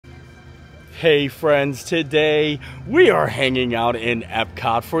Hey friends, today we are hanging out in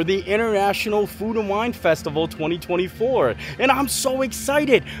Epcot for the International Food and Wine Festival 2024, and I'm so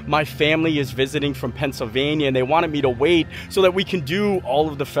excited. My family is visiting from Pennsylvania and they wanted me to wait so that we can do all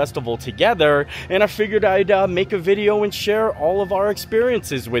of the festival together, and I figured I'd make a video and share all of our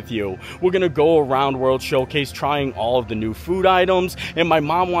experiences with you. We're gonna go around World Showcase trying all of the new food items, and my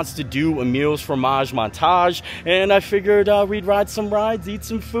mom wants to do a meals fromage montage, and I figured we'd ride some rides, eat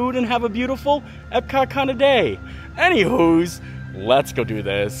some food, and have a beautiful Epcot kind of day. Anywho's, let's go do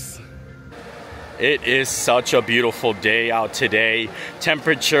this. It is such a beautiful day out today.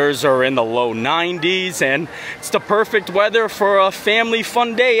 Temperatures are in the low 90s and it's the perfect weather for a family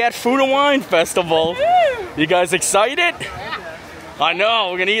fun day at Food and Wine Festival. You guys excited? Yeah. I know,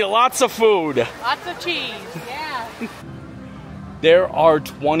 we're gonna eat lots of food. Lots of cheese, yeah. There are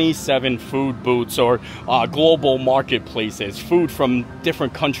 27 food booths or global marketplaces, food from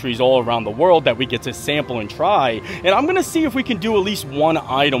different countries all around the world that we get to sample and try. And I'm gonna see if we can do at least one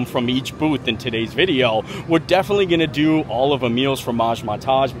item from each booth in today's video. We're definitely gonna do all of a meals fromage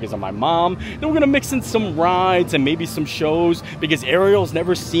montage because of my mom. Then we're gonna mix in some rides and maybe some shows because Ariel's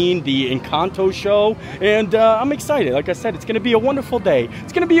never seen the Encanto show. And I'm excited. Like I said, it's gonna be a wonderful day.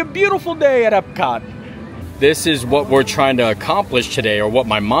 It's gonna be a beautiful day at Epcot. This is what we're trying to accomplish today, or what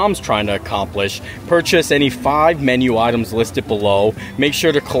my mom's trying to accomplish. Purchase any 5 menu items listed below. Make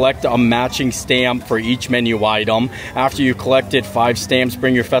sure to collect a matching stamp for each menu item. After you collected 5 stamps,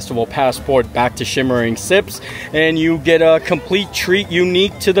 bring your festival passport back to Shimmering Sips, and you get a complete treat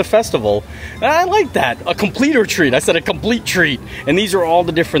unique to the festival. I like that, a completer treat. I said a complete treat. And these are all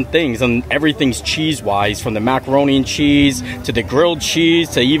the different things, and everything's cheese-wise, from the macaroni and cheese, to the grilled cheese,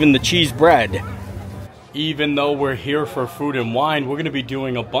 to even the cheese bread. Even though we're here for food and wine, we're going to be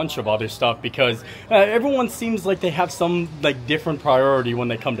doing a bunch of other stuff because everyone seems like they have some different priority when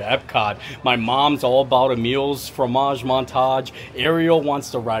they come to Epcot. My mom's all about a meals fromage montage. Ariel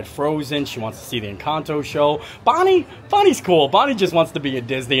wants to ride Frozen. She wants to see the Encanto show. Bonnie's cool. Bonnie just wants to be at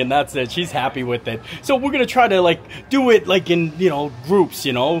Disney and that's it. She's happy with it. So we're going to try to do it in, groups,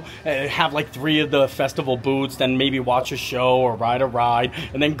 have 3 of the festival booths, then maybe watch a show or ride a ride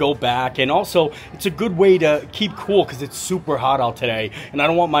and then go back. And also it's a good way to keep cool because it's super hot out today and I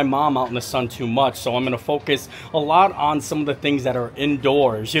don't want my mom out in the sun too much, so I'm going to focus a lot on some of the things that are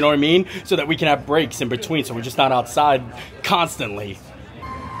indoors, you know what I mean, so that we can have breaks in between so we're just not outside constantly.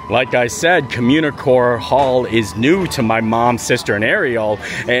 Like I said, Communicore Hall is new to my mom, sister, and Ariel,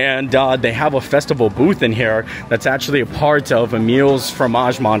 and they have a festival booth in here that's actually a part of a meals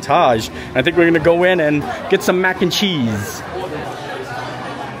fromage montage. I think we're going to go in and get some mac and cheese.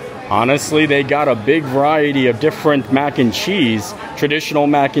 Honestly, they got a big variety of different mac and cheese. Traditional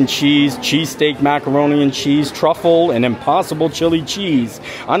mac and cheese, cheesesteak macaroni and cheese, truffle, and impossible chili cheese.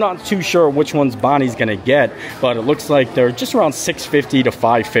 I'm not too sure which ones Bonnie's gonna get, but it looks like they're just around $6.50 to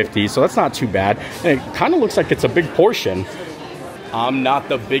 $5.50, so that's not too bad. And it kind of looks like it's a big portion. I'm not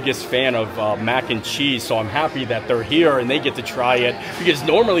the biggest fan of mac and cheese, so I'm happy that they're here and they get to try it, because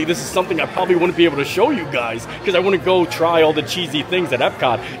normally this is something I probably wouldn't be able to show you guys because I wouldn't go try all the cheesy things at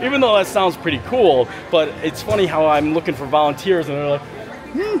Epcot, even though that sounds pretty cool. But it's funny how I'm looking for volunteers and they're like,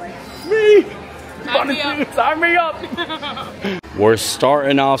 me! Sign me up! We're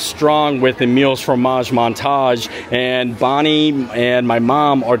starting off strong with the meals fromage montage, and Bonnie and my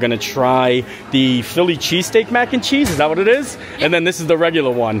mom are gonna try the Philly cheesesteak mac and cheese. Is that what it is? Yep. And then this is the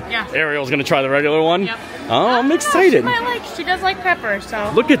regular one. Yeah. Ariel's gonna try the regular one. Yep. Oh, I'm excited. She does like pepper,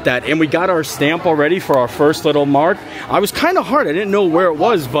 so. Look at that, and we got our stamp already for our first little mark. I was kind of hard. I didn't know where it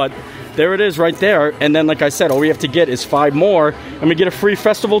was, but there it is right there. And then, like I said, all we have to get is 5 more, and we get a free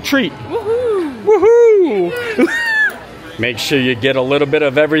festival treat. Woohoo! Woohoo! Make sure you get a little bit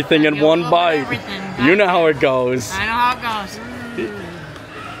of everything in one bite. You know how it goes. I know how it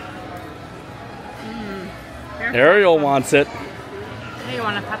goes. Ariel wants it. Do you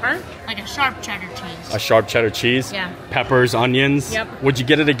want a pepper? Like a sharp cheddar cheese. A sharp cheddar cheese? Yeah. Peppers, onions? Yep. Would you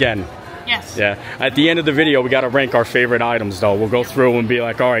get it again? Yes. Yeah. At the end of the video, we got to rank our favorite items, though. We'll go through and be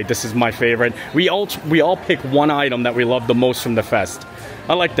like, all right, this is my favorite. We all pick one item that we love the most from the fest.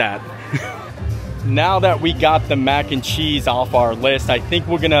 I like that. Now that we got the mac and cheese off our list, I think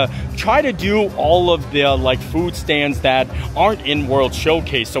we're gonna try to do all of the food stands that aren't in World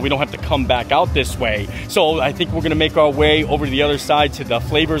Showcase, so we don't have to come back out this way. So I think we're gonna make our way over to the other side to the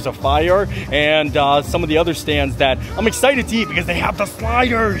Flavors of Fire and some of the other stands that I'm excited to eat because they have the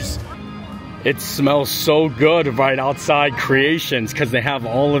sliders. It smells so good right outside Creations because they have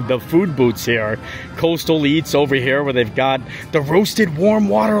all of the food booths here. Coastal Eats over here where they've got the roasted warm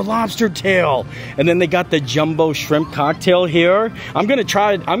water lobster tail. And then they got the jumbo shrimp cocktail here. I'm gonna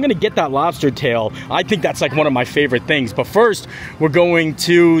get that lobster tail. I think that's like one of my favorite things. But first, we're going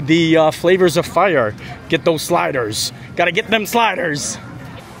to the Flavors of Fire. Get those sliders. Gotta get them sliders.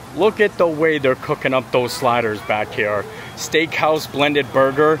 Look at the way they're cooking up those sliders back here. Steakhouse blended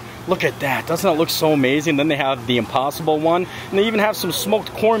burger. Look at that. Doesn't it look so amazing? Then they have the Impossible one. And they even have some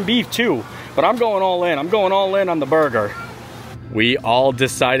smoked corned beef too. But I'm going all in. I'm going all in on the burger. We all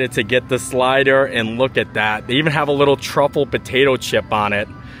decided to get the slider, and look at that. They even have a little truffle potato chip on it.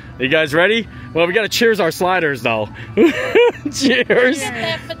 You guys ready? Well, we gotta cheers our sliders though. Cheers.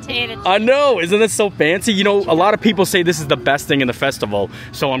 That potato chip. I know, isn't this so fancy? You know, a lot of people say this is the best thing in the festival,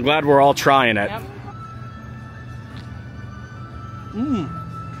 so I'm glad we're all trying it. Yep.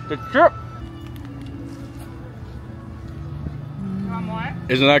 The chip. Want more?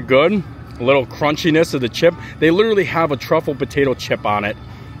 Isn't that good? A little crunchiness of the chip. They literally have a truffle potato chip on it.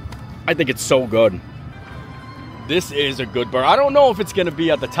 I think it's so good. This is a good burger. I don't know if it's gonna be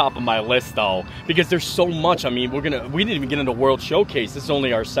at the top of my list though, because there's so much. I mean, we didn't even get into World Showcase. This is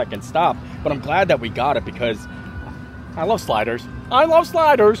only our second stop, but I'm glad that we got it because I love sliders. I love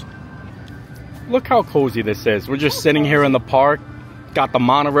sliders. Look how cozy this is. We're just sitting here in the park, got the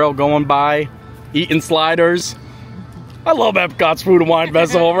monorail going by, eating sliders. I love Epcot's Food and Wine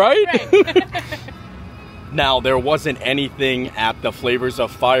Festival, right? Now, there wasn't anything at the Flavors of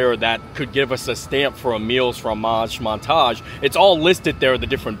Fire that could give us a stamp for a Meals Fromage Montage. It's all listed there, the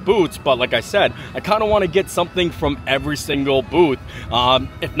different booths, but like I said, I kind of want to get something from every single booth.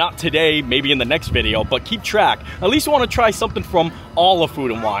 If not today, maybe in the next video, but keep track. At least I want to try something from all of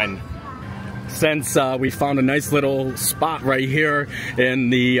Food and Wine. Since we found a nice little spot right here in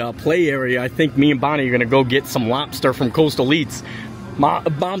the play area, I think me and Bonnie are going to go get some lobster from Coastal Eats.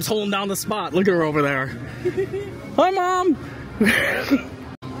 Mom's holding down the spot. Look at her over there. Hi, Mom.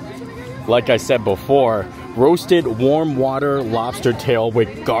 Like I said before, roasted warm water lobster tail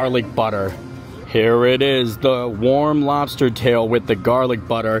with garlic butter. Here it is, the warm lobster tail with the garlic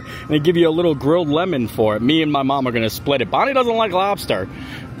butter. And they give you a little grilled lemon for it. Me and my mom are going to split it. Bonnie doesn't like lobster.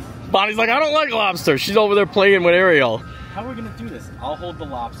 Bonnie's like, I don't like lobster. She's over there playing with Ariel. How are we going to do this? I'll hold the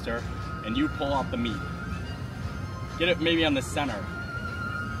lobster and you pull out the meat. Get it maybe on the center.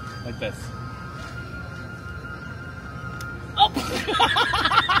 Like this. Oh!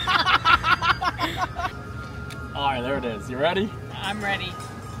 Alright, there it is. You ready? I'm ready.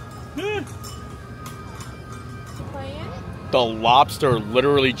 The lobster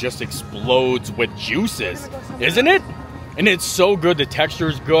literally just explodes with juices, isn't it? And it's so good. The texture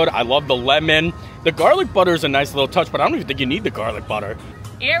is good. I love the lemon. The garlic butter is a nice little touch, but I don't even think you need the garlic butter.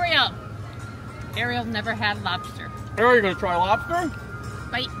 Ariel's never had lobster. Ariel, you gonna try lobster?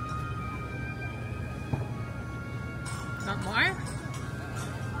 Bite. Want more?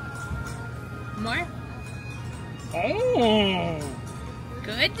 More? Oh.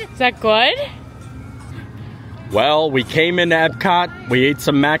 Good? Is that good? Well, we came into Epcot, we ate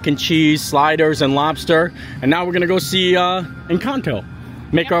some mac and cheese, sliders, and lobster, and now we're gonna go see Encanto.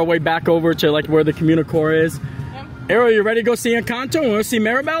 Make our way back over to like where the Communicore is. Yep. Ariel, you ready to go see Encanto? Want to see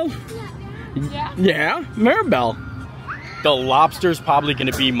Maribel? Yeah. Yeah, Maribel. The lobster's probably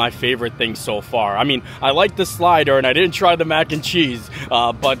gonna be my favorite thing so far. I mean, I like the slider, and I didn't try the mac and cheese,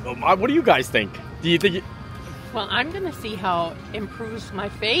 but what do you guys think? Do you think? Well, I'm gonna see how it improves my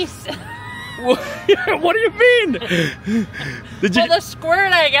face. What do you mean? Did you? Well, the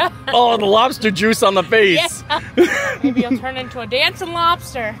squirt I got. Oh, the lobster juice on the face. Yeah. Maybe you'll turn into a dancing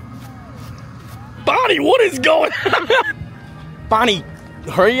lobster. Bonnie, what is going on? Bonnie,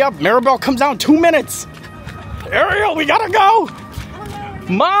 hurry up. Maribel comes out in 2 minutes. Ariel, we gotta go.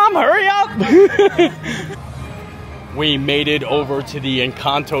 Mom, hurry up. We made it over to the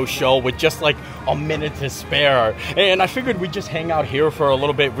Encanto show with just like a minute to spare. And I figured we'd just hang out here for a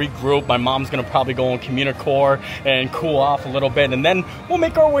little bit, regroup. My mom's gonna probably go on Communicore and cool off a little bit. And then we'll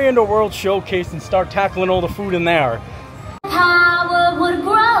make our way into World Showcase and start tackling all the food in there. Power would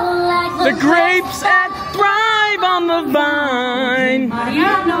grow like the grapes that thrive on the vine.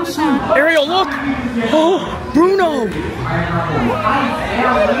 Ariel, look. Oh, Bruno.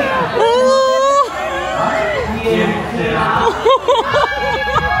 Oh.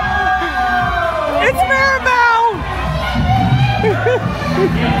 It's Maribel!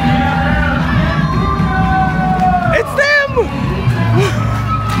 It's them!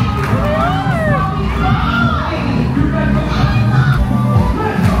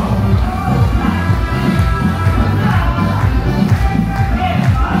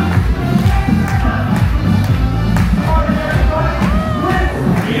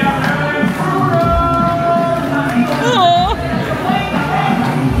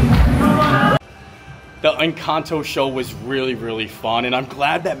 Encanto show was really, really fun, and I'm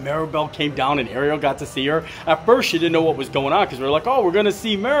glad that Maribel came down and Ariel got to see her. At first, she didn't know what was going on because we were like, oh, we're going to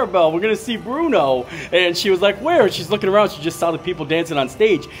see Maribel, we're going to see Bruno. And she was like, where? She's looking around, she just saw the people dancing on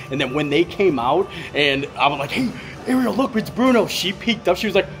stage. And then when they came out, and I was like, hey, Ariel, look, it's Bruno. She peeked up, she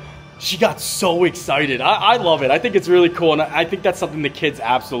was like, she got so excited. I love it. I think it's really cool, and I think that's something the kids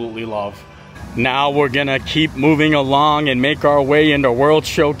absolutely love. Now we're gonna keep moving along and make our way into World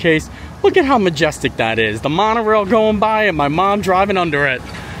Showcase. Look at how majestic that is. The monorail going by and my mom driving under it.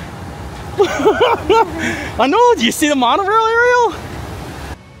 I know, do you see the monorail, Ariel?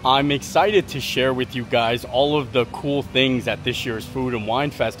 I'm excited to share with you guys all of the cool things at this year's Food and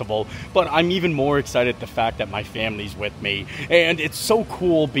Wine Festival, but I'm even more excited the fact that my family's with me. And it's so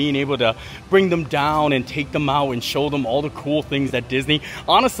cool being able to bring them down and take them out and show them all the cool things at Disney.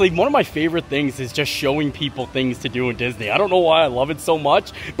 Honestly, one of my favorite things is just showing people things to do in Disney. I don't know why I love it so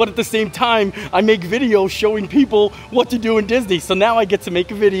much, but at the same time, I make videos showing people what to do in Disney. So now I get to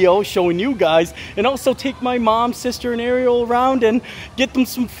make a video showing you guys and also take my mom, sister, and Ariel around and get them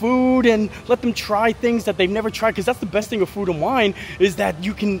some food and let them try things that they've never tried, because that's the best thing of Food and Wine, is that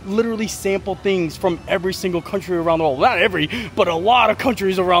you can literally sample things from every single country around the world. Not every, but a lot of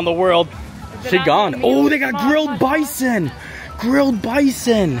countries around the world. She gone. Oh, they got grilled bison. Grilled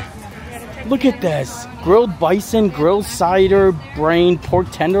bison. Look at this. Grilled bison, grilled cider, brain,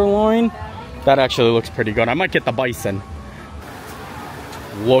 pork tenderloin. That actually looks pretty good. I might get the bison.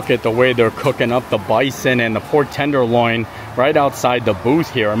 Look at the way they're cooking up the bison and the pork tenderloin right outside the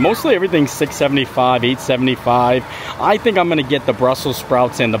booth here. And mostly everything's $6.75, $8.75. I think I'm gonna get the Brussels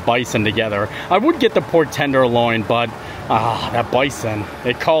sprouts and the bison together. I would get the pork tenderloin, but that bison,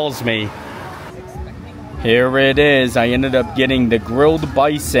 it calls me. Here it is. I ended up getting the grilled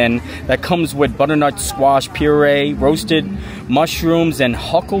bison that comes with butternut squash puree, roasted mushrooms, and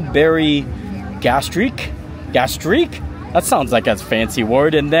huckleberry gastrique. That sounds like a fancy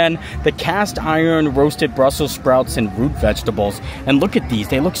word. And then the cast iron roasted Brussels sprouts and root vegetables. And look at these.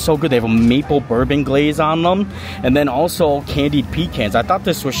 They look so good. They have a maple bourbon glaze on them. And then also candied pecans. I thought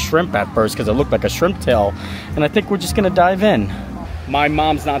this was shrimp at first because it looked like a shrimp tail. And I think we're just going to dive in. My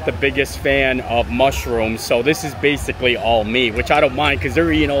mom's not the biggest fan of mushrooms, so this is basically all me, which I don't mind because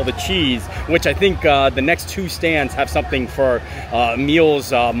they're eating all the cheese, which I think the next two stands have something for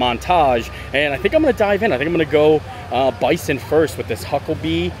meals montage. And I think I'm going to dive in. I think I'm going to go bison first with this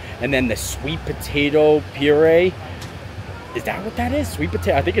huckleberry and then the sweet potato puree. Is that what that is? Sweet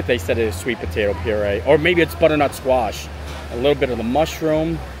potato? I think if they said it is sweet potato puree. Or maybe it's butternut squash. A little bit of the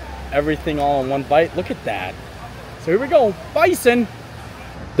mushroom. Everything all in one bite. Look at that. So here we go. Bison.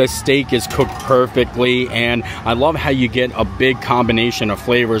 The steak is cooked perfectly, and I love how you get a big combination of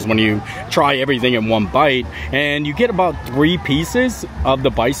flavors when you try everything in one bite. And you get about 3 pieces of the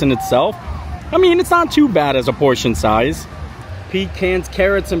bison itself. I mean, it's not too bad as a portion size. Pecans,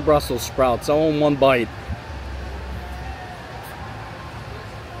 carrots, and Brussels sprouts all in one bite.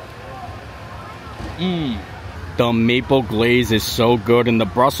 The maple glaze is so good, and the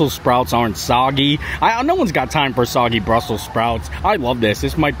Brussels sprouts aren't soggy. No one's got time for soggy Brussels sprouts. I love this.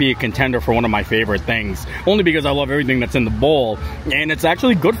 This might be a contender for one of my favorite things. Only because I love everything that's in the bowl, and it's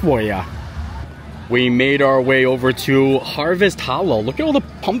actually good for you. We made our way over to Harvest Hollow. Look at all the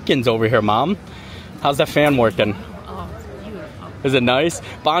pumpkins over here, Mom. How's that fan working? Oh, beautiful. Is it nice?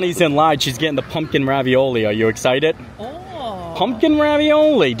 Bonnie's in line. She's getting the pumpkin ravioli. Are you excited? Oh. Pumpkin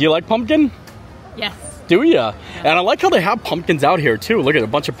ravioli. Do you like pumpkin? Yes. Do ya? And I like how they have pumpkins out here too. Look at a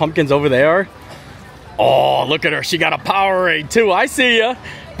bunch of pumpkins over there. Oh, look at her. She got a Powerade too. I see ya.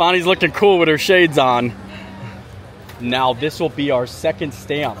 Bonnie's looking cool with her shades on. Now this will be our second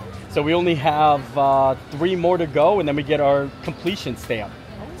stamp. So we only have 3 more to go, and then we get our completion stamp.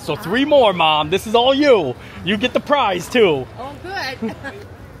 So 3 more, Mom. This is all you. You get the prize too. Oh, good.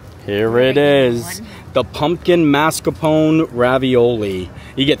 Here it is. The pumpkin mascarpone ravioli.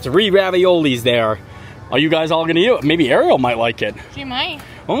 You get 3 raviolis there. Are you guys all gonna eat it? Maybe Ariel might like it. She might.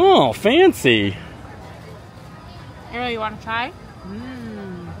 Oh, fancy. Ariel, you want to try?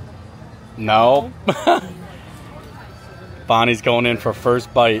 No. Bonnie's going in for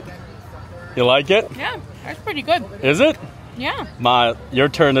first bite. You like it? Yeah, that's pretty good. Is it? Yeah. Ma, your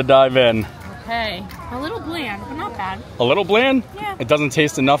turn to dive in. Okay. A little bland, but not bad. A little bland? Yeah. It doesn't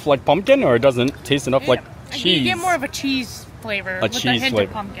taste enough like pumpkin, or it doesn't taste enough like cheese? You get more of a cheese flavor with cheese a hint flavor.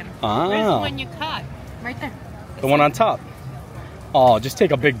 of pumpkin. Ah. Where's the one you cut? Right there. The one on top. Oh, just take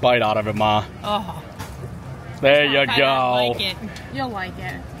a big bite out of it, Ma. Oh. There you I go. like it. You'll like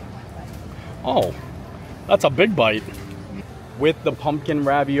it. Oh, that's a big bite. With the pumpkin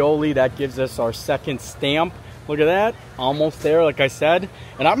ravioli, that gives us our second stamp. Look at that. Almost there, like I said.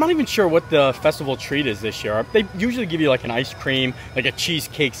 And I'm not even sure what the festival treat is this year. They usually give you like an ice cream, like a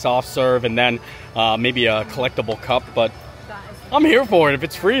cheesecake soft serve, and then maybe a collectible cup. But I'm here for it. If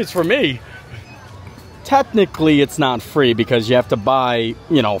it's free, it's for me. Technically, it's not free because you have to buy,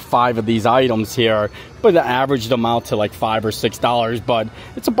 you know, 5 of these items here. But the averaged them out to like $5 or $6. But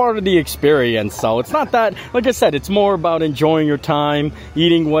it's a part of the experience. So it's not that, like I said, it's more about enjoying your time,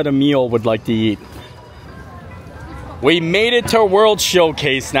 eating what a meal would like to eat. We made it to World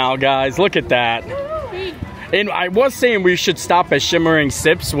Showcase now, guys. Look at that. And I was saying we should stop at Shimmering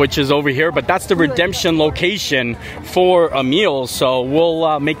Sips, which is over here, but that's the redemption location for a meal. So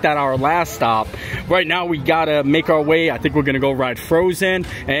we'll make that our last stop. Right now, we gotta make our way. I think we're gonna go ride Frozen.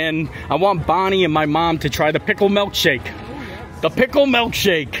 And I want Bonnie and my mom to try the pickle milkshake. The pickle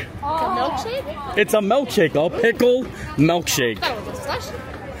milkshake. A milkshake? It's a milkshake, a pickle milkshake. That was a slush.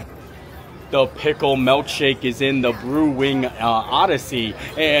 The pickle milkshake is in the Brewing Odyssey.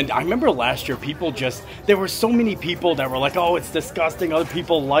 And I remember last year, there were so many people that were like, oh, it's disgusting. Other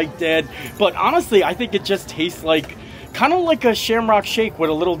people liked it. But honestly, I think it just tastes like, kind of like a Shamrock Shake with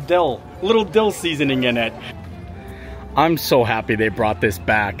a little dill seasoning in it. I'm so happy they brought this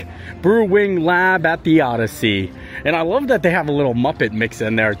back. Brewing Lab at the Odyssey. And I love that they have a little Muppet mix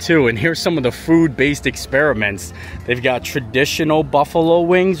in there too. And here's some of the food-based experiments. They've got traditional buffalo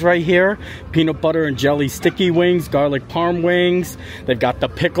wings right here. Peanut butter and jelly sticky wings, garlic parm wings. They've got the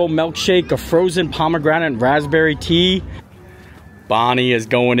pickle milkshake, a frozen pomegranate and raspberry tea. Bonnie is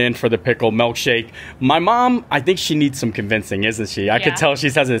going in for the pickle milkshake. My mom, I think she needs some convincing, isn't she? I could tell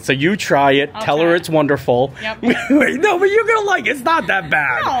she's hesitant. So you try it. Tell her it's wonderful. Yep. Wait, no, but you're going to like it. It's not that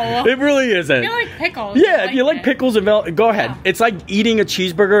bad. No. It really isn't. I like pickles. Yeah, if you like pickles and go ahead. Yeah. It's like eating a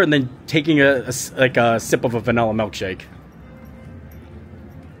cheeseburger and then taking a sip of a vanilla milkshake.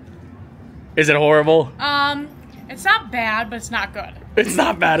 Is it horrible? It's not bad, but it's not good. It's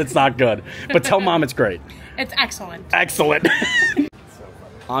not bad, it's not good. But tell mom it's great. It's excellent. Excellent.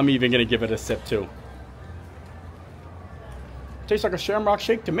 I'm even gonna give it a sip too. Tastes like a Shamrock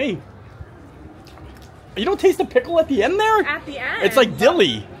Shake to me. You don't taste the pickle at the end there? At the end. It's like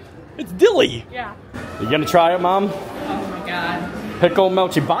dilly. It's dilly. Yeah. You gonna try it, Mom? Oh my god. Pickle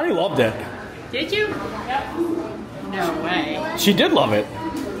milkshake. Bonnie loved it. Did you? Yep. No way. She did love it.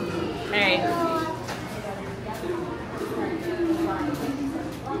 Hey.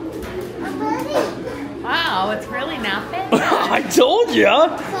 Wow, it's really not bad. I told ya.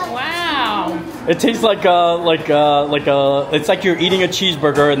 Wow. It tastes like it's like you're eating a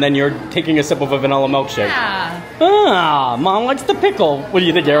cheeseburger and then you're taking a sip of a vanilla milkshake. Yeah. Ah, Mom likes the pickle. What do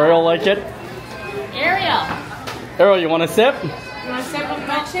you think, Ariel like it? Ariel. Ariel, you want a sip? You want a sip of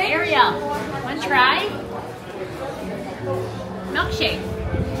milkshake? Ariel, want to try? Milkshake.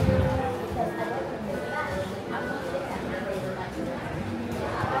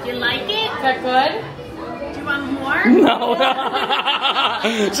 You like it? Is that good? Do you want more? No.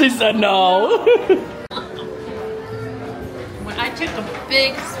 She said no. I took a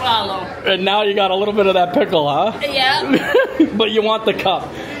big swallow. And now you got a little bit of that pickle, huh? Yeah. But you want the cup.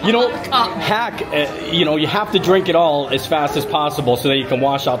 You know, hack, you know, you have to drink it all as fast as possible so that you can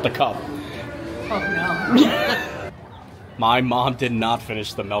wash out the cup. Oh, no. My mom did not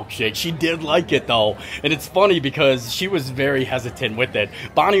finish the milkshake. She did like it, though. And it's funny because she was very hesitant with it.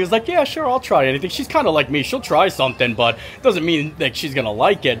 Bonnie was like, yeah, sure, I'll try anything. She's kind of like me. She'll try something, but it doesn't mean that she's going to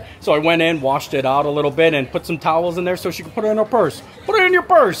like it. So I went in, washed it out a little bit, and put some towels in there so she could put it in her purse. Put it in your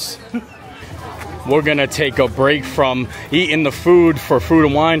purse. We're going to take a break from eating the food for Food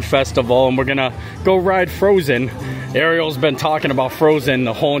and Wine Festival, and we're going to go ride Frozen. Ariel's been talking about Frozen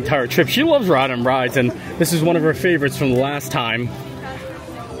the whole entire trip. She loves riding rides, and this is one of her favorites from the last time.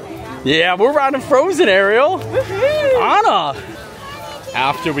 Yeah, we're riding Frozen, Ariel. Anna!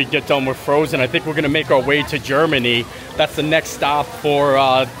 After we get done with Frozen, I think we're going to make our way to Germany. That's the next stop for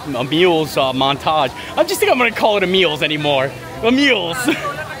a meals montage. I just think I'm going to call it a meals anymore. A meals.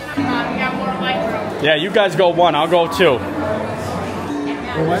 Yeah, you guys go one, I'll go two.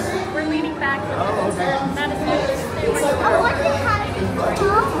 We're leaning back. Oh, okay.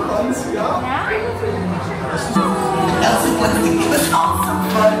 Elsie wants to give us all some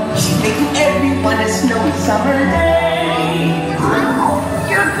fun. She's making everyone a snowy summer day.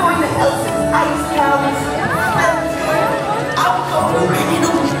 You're going to Elsie's Ice Palace. I'll go, and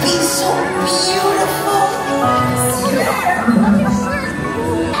it'll be so beautiful.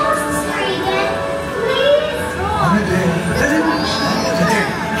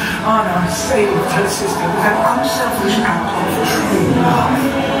 On our favorite system, that unselfish outcome for true love.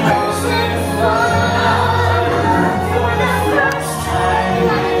 For the first time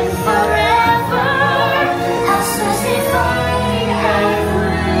forever,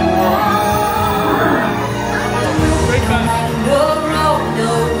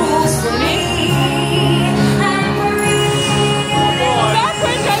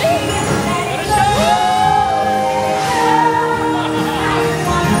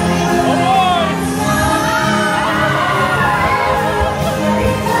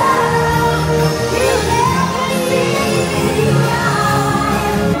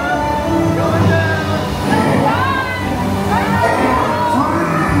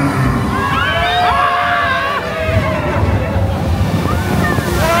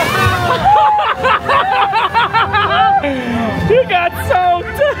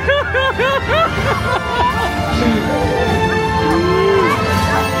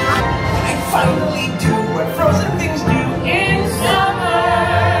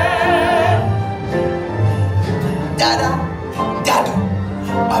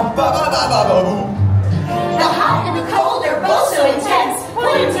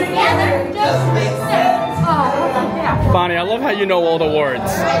 how you know all the words.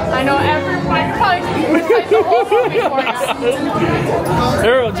 I know every one. You're probably recite the whole movie for us.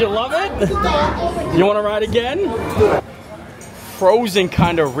 Ariel, did you love it? You want to ride again? Frozen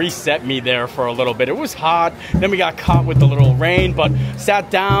kind of reset me there for a little bit. It was hot, then we got caught with the little rain, but sat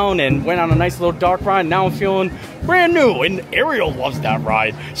down and went on a nice little dark ride. Now I'm feeling brand new, and Ariel loves that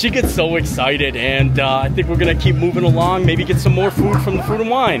ride. She gets so excited, and I think we're gonna keep moving along, maybe get some more food from the Food and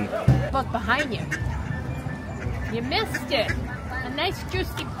Wine. Look behind you. You missed it. A nice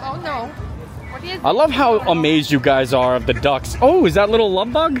juicy, oh no. What is it? I love how amazed you guys are of the ducks. Oh, is that little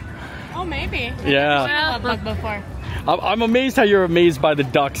love bug? Oh, maybe. Yeah. I've seen a love bug before. I'm amazed how you're amazed by the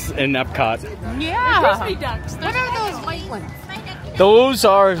ducks in Epcot. Yeah. Crispy ducks. What are those white ones? Those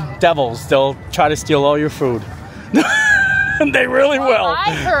are devils. They'll try to steal all your food. They really will.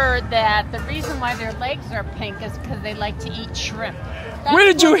 I heard that the reason why their legs are pink is because they like to eat shrimp. Where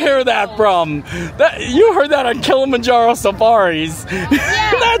did you hear that from? You heard that on Kilimanjaro safaris. Yeah.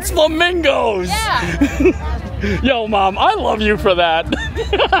 That's flamingos. Yeah. Yo, Mom, I love you for that.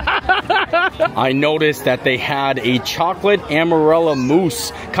 I noticed that they had a chocolate amarella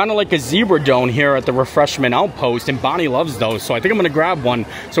mousse, kind of like a zebra dome here at the refreshment outpost, and Bonnie loves those, so I think I'm gonna grab one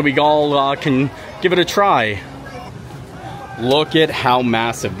so we all can give it a try. Look at how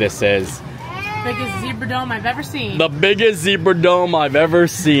massive this is. Biggest zebra dome I've ever seen. The biggest zebra dome I've ever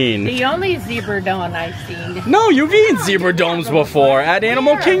seen. The only zebra dome I've seen. No, you've eaten zebra domes before at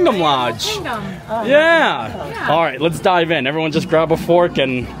Animal Kingdom Lodge. Yeah. All right, let's dive in. Everyone just grab a fork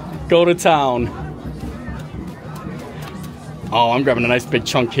and go to town. Oh, I'm grabbing a nice big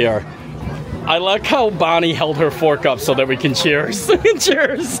chunk here. I like how Bonnie held her fork up so that we can cheers.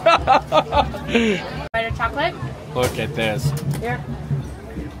 Cheers. White chocolate? Look at this. Here.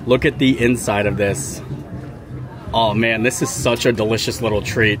 Look at the inside of this. Oh man, this is such a delicious little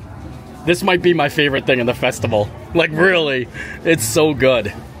treat. This might be my favorite thing in the festival. Like really, it's so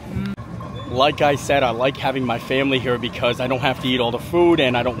good. Like I said, I like having my family here because I don't have to eat all the food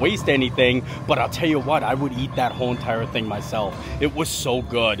and I don't waste anything. But I'll tell you what, I would eat that whole entire thing myself. It was so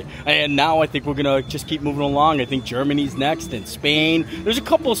good. And now I think we're gonna just keep moving along. I think Germany's next and Spain. There's a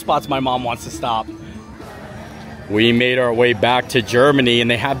couple of spots my mom wants to stop. We made our way back to Germany,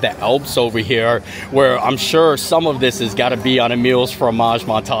 and they have the Alps over here, where I'm sure some of this has got to be on a Meals Fromage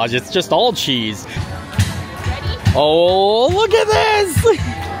montage. It's just all cheese. Oh, look at this!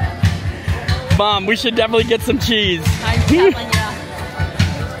 Mom, we should definitely get some cheese. I'm telling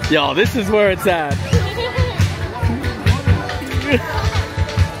you. Yo, this is where it's at.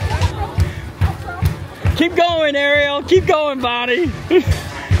 Keep going, Ariel. Keep going, Bonnie.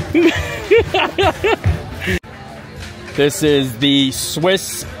 This is the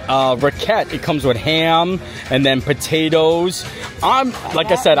Swiss raquette. It comes with ham and then potatoes. Like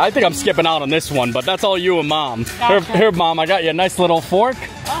I said, I think I'm skipping out on this one, but that's all you and Mom. Gotcha. Here, Mom, I got you a nice little fork.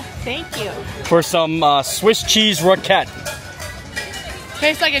 Oh, thank you. For some Swiss cheese raquette.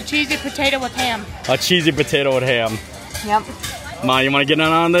 Tastes like a cheesy potato with ham. A cheesy potato with ham. Yep. Ma, you want to get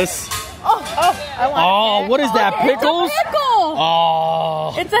in on this? Oh, I want Oh, what is that, pickles? It's a pickle!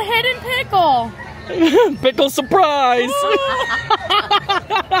 Oh, It's a hidden pickle! pickle surprise!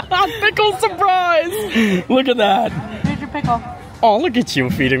 Pickle surprise! Look at that. Here's your pickle. Oh, look at you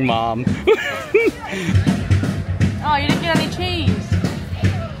feeding Mom. Oh, you didn't get any cheese.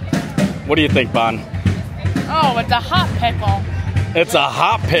 What do you think, Bon? Oh, it's a hot pickle. It's a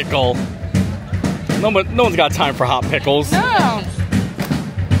hot pickle. No one's got time for hot pickles. No.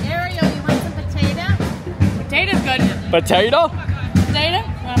 Ariel, you want some potato? Potato's good. Potato? Potato?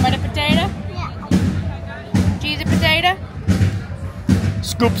 You want a bite of potato? Yeah. Cheesy potato?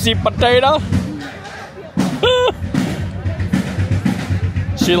 Scoopsy potato?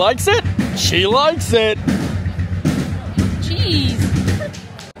 She likes it? She likes it. Cheese.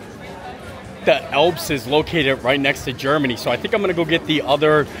 The Alps is located right next to Germany, so I think I'm gonna go get the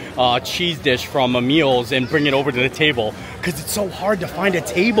other cheese dish from Meals and bring it over to the table, because it's so hard to find a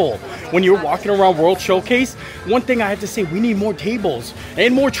table when you're walking around World Showcase. One thing I have to say, we need more tables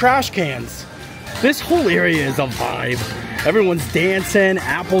and more trash cans. This whole area is a vibe. Everyone's dancing,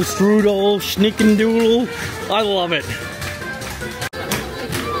 apple strudel, schnickendoodle. I love it.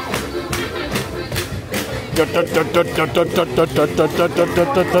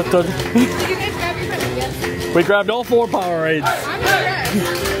 We grabbed all 4 Powerades.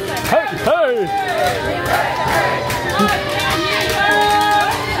 Hey, hey!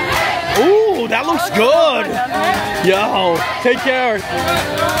 Ooh, that looks good. Yo, take care.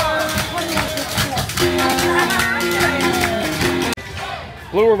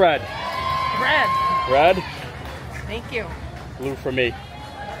 Blue or red? Red. Red? Thank you. Blue for me.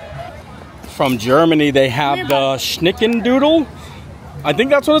 From Germany, they have the Schnickendoodle. I think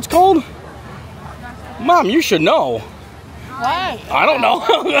that's what it's called. Mom, you should know. What? I don't know.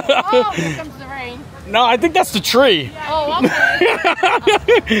 Oh, here comes the rain. No, I think that's the tree. Oh,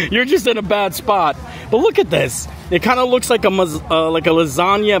 okay. You're just in a bad spot. But look at this. It kind of looks like a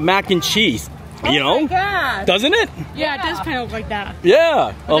lasagna mac and cheese. You know? Oh my God. Doesn't it? Yeah, it does kind of look like that.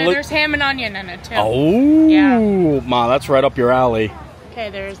 Yeah. But then there's ham and onion in it too. Oh. Yeah. Ma, that's right up your alley. Okay,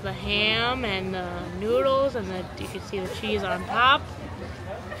 there's the ham and the noodles, and you can see the cheese on top.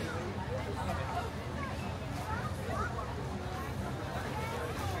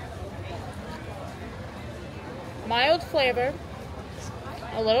 Mild flavor,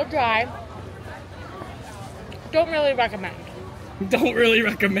 a little dry. Don't really recommend. Don't really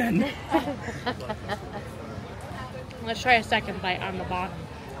recommend. Let's try a second bite on the bottom.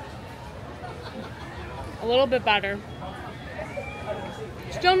 A little bit better.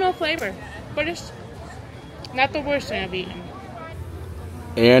 Still no flavor, but it's not the worst thing I've eaten.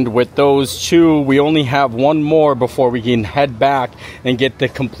 And with those two, we only have one more before we can head back and get the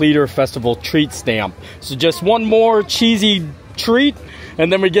Completer Festival treat stamp. So just one more cheesy treat,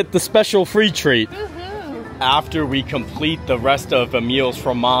 and then we get the special free treat. After we complete the rest of Emil's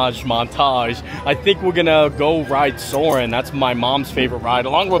fromage montage, I think we're gonna go ride Soarin'. That's my mom's favorite ride,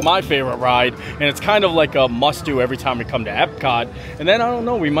 along with my favorite ride. And it's kind of like a must-do every time we come to Epcot. And then, I don't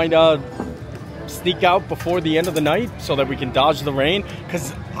know, we might sneak out before the end of the night so that we can dodge the rain,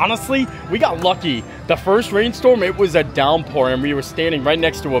 because honestly we got lucky. The first rainstorm, it was a downpour and we were standing right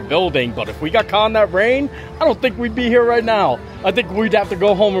next to a building, but if we got caught in that rain, I don't think we'd be here right now. I think we'd have to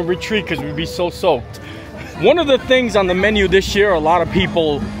go home and retreat because we'd be so soaked. One of the things on the menu this year a lot of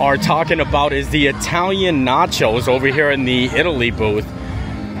people are talking about is the Italian nachos over here in the Italy booth.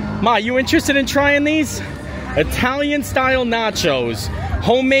 Ma, you interested in trying these? Italian style nachos.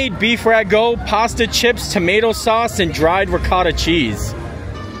 Homemade beef ragu, pasta chips, tomato sauce, and dried ricotta cheese.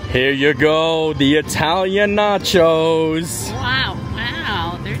 Here you go, the Italian nachos. Wow,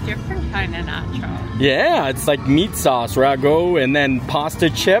 wow, they're different kind of nachos. Yeah, it's like meat sauce, ragu, and then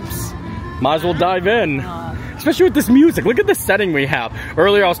pasta chips. Might as well dive in. Especially with this music. Look at the setting we have.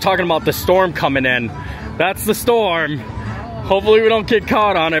 Earlier I was talking about the storm coming in. That's the storm. Hopefully we don't get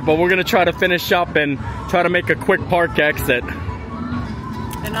caught on it, but we're gonna try to finish up and try to make a quick park exit.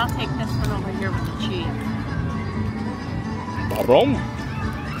 Then I'll take this one over here with the cheese. Boom.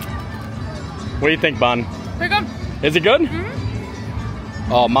 What do you think, Bon? Pretty good. Is it good?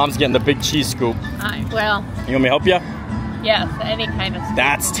 Mm-hmm. Oh, Mom's getting the big cheese scoop. Well, You want me to help you? yes, any kind of.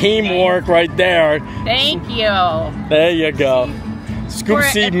 That's teamwork right there. Thank you. There you go. Scoop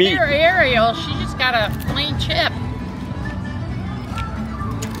seed meat. For Ariel, she just got a plain chip.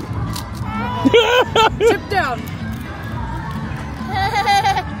 Chip down.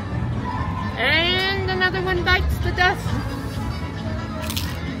 And another one bites the dust.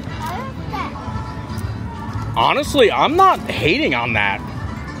 Honestly, I'm not hating on that.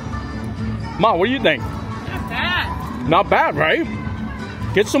 Ma, what do you think? Not bad. Not bad, right?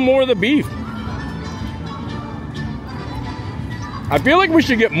 Get some more of the beef. I feel like we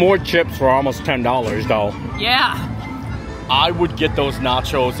should get more chips for almost $10 though. Yeah. I would get those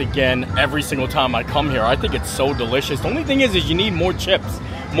nachos again every single time I come here. I think it's so delicious. The only thing is you need more chips.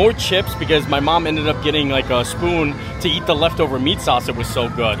 More chips, because my mom ended up getting like a spoon to eat the leftover meat sauce. It was so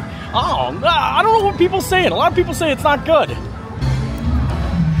good. Oh, I don't know what people are saying. A lot of people say it's not good.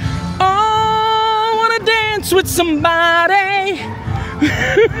 Oh, I wanna dance with somebody.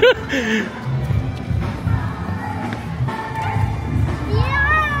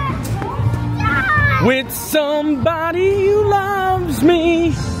 With somebody who loves me.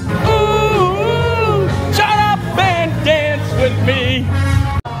 Ooh, shut up and dance with me.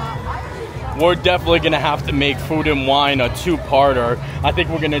 We're definitely gonna have to make Food and Wine a two-parter. I think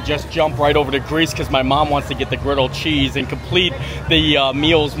we're gonna just jump right over to Greece because my mom wants to get the griddled cheese and complete the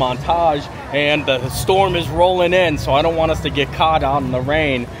meals montage. And the storm is rolling in, so I don't want us to get caught out in the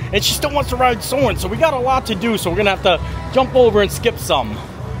rain. And she still wants to ride Soarin', so we got a lot to do. So we're gonna have to jump over and skip some.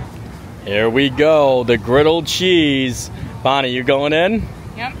 Here we go, the griddled cheese. Bonnie, you going in?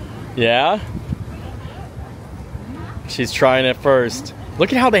 Yep. Yeah? She's trying it first.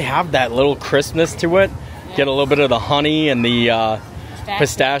 Look at how they have that little crispness to it. Get a little bit of the honey and the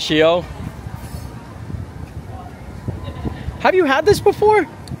pistachio. Have you had this before?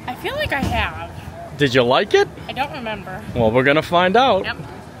 I feel like I have. Did you like it? I don't remember. Well, we're gonna find out. Yep.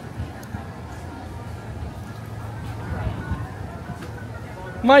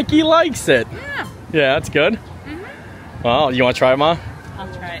 Mikey likes it. Yeah. Yeah, that's good. Mm-hmm. Well, you want to try it, Ma?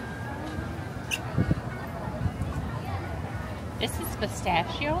 I'll try it. This is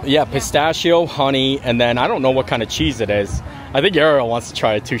pistachio? Yeah, pistachio, honey, and then I don't know what kind of cheese it is. I think Ariel wants to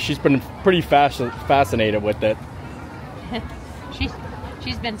try it too. She's been pretty fascinated with it.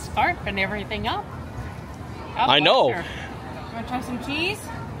 She's been scarfing everything up. I know. You want to try some cheese?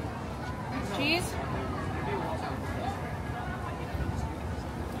 Cheese?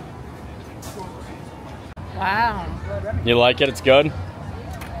 Wow. You like it? It's good?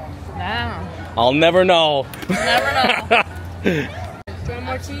 Wow. I'll never know. Never know. Do you want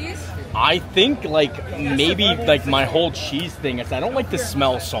more cheese? I think like maybe like my whole cheese thing is I don't like the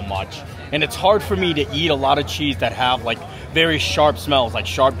smell so much. And it's hard for me to eat a lot of cheese that have like very sharp smells, like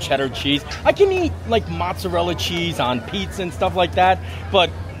sharp cheddar cheese. I can eat like mozzarella cheese on pizza and stuff like that, but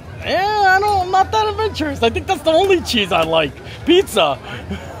I'm not that adventurous. I think that's the only cheese I like, pizza.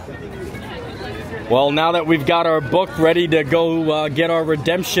 Well, now that we've got our book ready to go get our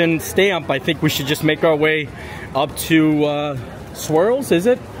redemption stamp, I think we should just make our way up to Swirls, is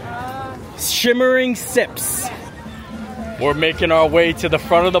it? Shimmering Sips. We're making our way to the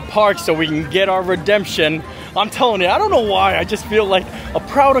front of the park so we can get our redemption. I'm telling you, I don't know why, I just feel like a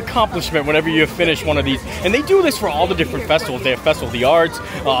proud accomplishment whenever you finish one of these. And they do this for all the different festivals. They have Festival of the Arts,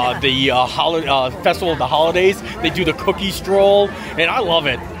 the Festival of the Holidays. They do the cookie stroll, and I love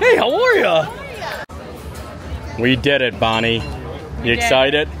it. Hey, how are you? We did it, Bonnie. You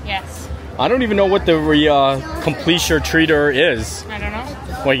excited? Yes. I don't even know what the completion treater is. I don't know.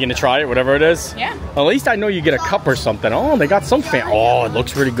 Well, you gonna try it, whatever it is? Yeah. At least I know you get a cup or something. Oh, they got some fan. Oh, it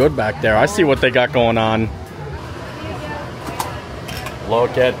looks really good back there. I see what they got going on.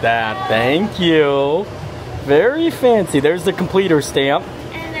 Look at that. Thank you. Very fancy. There's the completer stamp.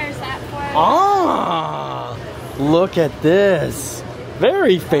 And there's that for Ah, look at this.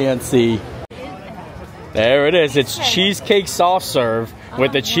 Very fancy. There it is. It's cheesecake soft serve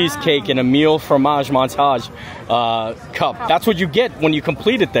with a cheesecake and a meal fromage montage cup. That's what you get when you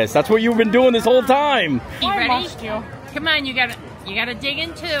completed this. That's what you've been doing this whole time. You ready? must you? Come on, you gotta dig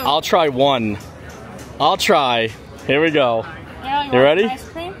in too. I'll try one. I'll try. Here we go. Yeah, You ready? Ice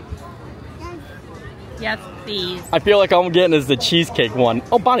cream? Yes, please. I feel like all I'm getting is the cheesecake one.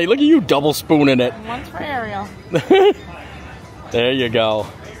 Oh, Bonnie, look at you double spooning it. One's for Ariel. There you go.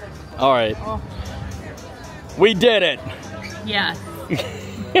 All right. Oh. We did it. Yes.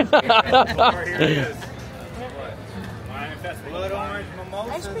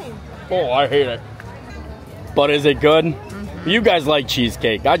 Ice cream. Oh, I hate it. But is it good? Mm-hmm. You guys like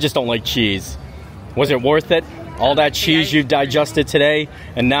cheesecake. I just don't like cheese. Was it worth it? All that cheese you've digested today,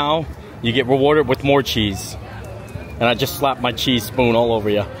 and now you get rewarded with more cheese. And I just slapped my cheese spoon all over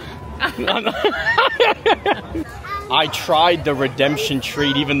you. I tried the redemption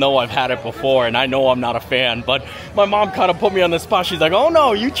treat even though I've had it before, and I know I'm not a fan, but my mom kind of put me on the spot. She's like, oh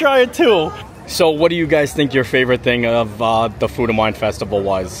no, you try it too. So what do you guys think your favorite thing of the Food and Wine Festival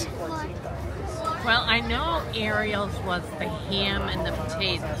was? Well, I know Ariel's was the ham and the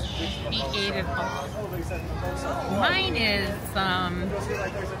potatoes. She ate it all. Mine is, I'm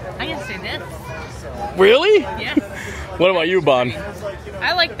gonna say this. Really? Yeah. What about you, Bon?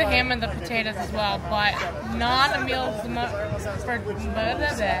 I like the ham and the potatoes as well, but not a meal for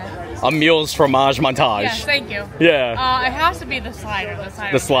A meal's fromage montage. Yes, thank you. Yeah. It has to be the slider.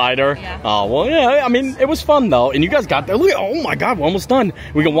 The slider? Yeah. Oh, well, yeah, I mean, it was fun, though. And you guys got there. Look, oh, my God, we're almost done.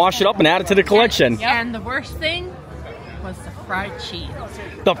 We can wash it up and add it to the collection. Yep. And the worst thing was the fried cheese.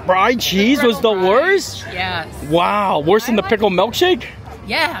 The fried cheese was the worst? Yes. Wow, worse than the pickle milkshake?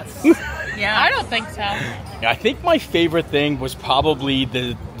 Yes. Yeah. I don't think so. I think my favorite thing was probably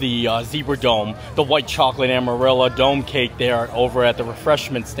the zebra dome, the white chocolate Amarilla dome cake there over at the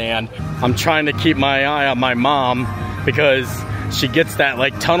refreshment stand. I'm trying to keep my eye on my mom because she gets that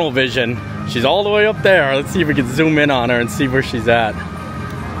like tunnel vision. She's all the way up there. Let's see if we can zoom in on her and see where she's at.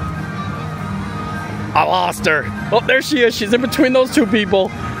 I lost her. Oh, there she is. She's in between those two people.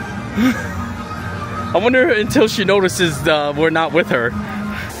 I wonder until she notices we're not with her.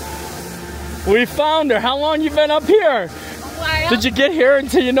 We found her. How long you been up here? Did you get here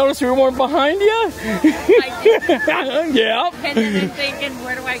until you noticed we weren't behind you? Yeah. And then thinking,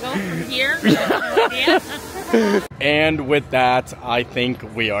 where do I go from here? And with that, I think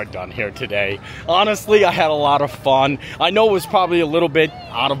we are done here today. Honestly, I had a lot of fun. I know it was probably a little bit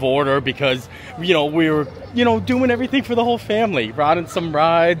out of order because, you know, we were, doing everything for the whole family. Riding some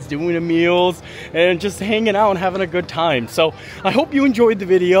rides, doing the meals, and just hanging out and having a good time. So I hope you enjoyed the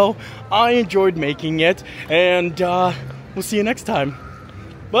video. I enjoyed making it. And we'll see you next time.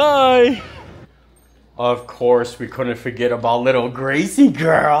 Bye. Of course, we couldn't forget about little Gracie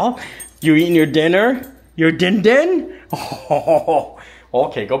girl. You eating your dinner? Your din-din? Oh,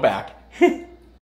 okay, go back.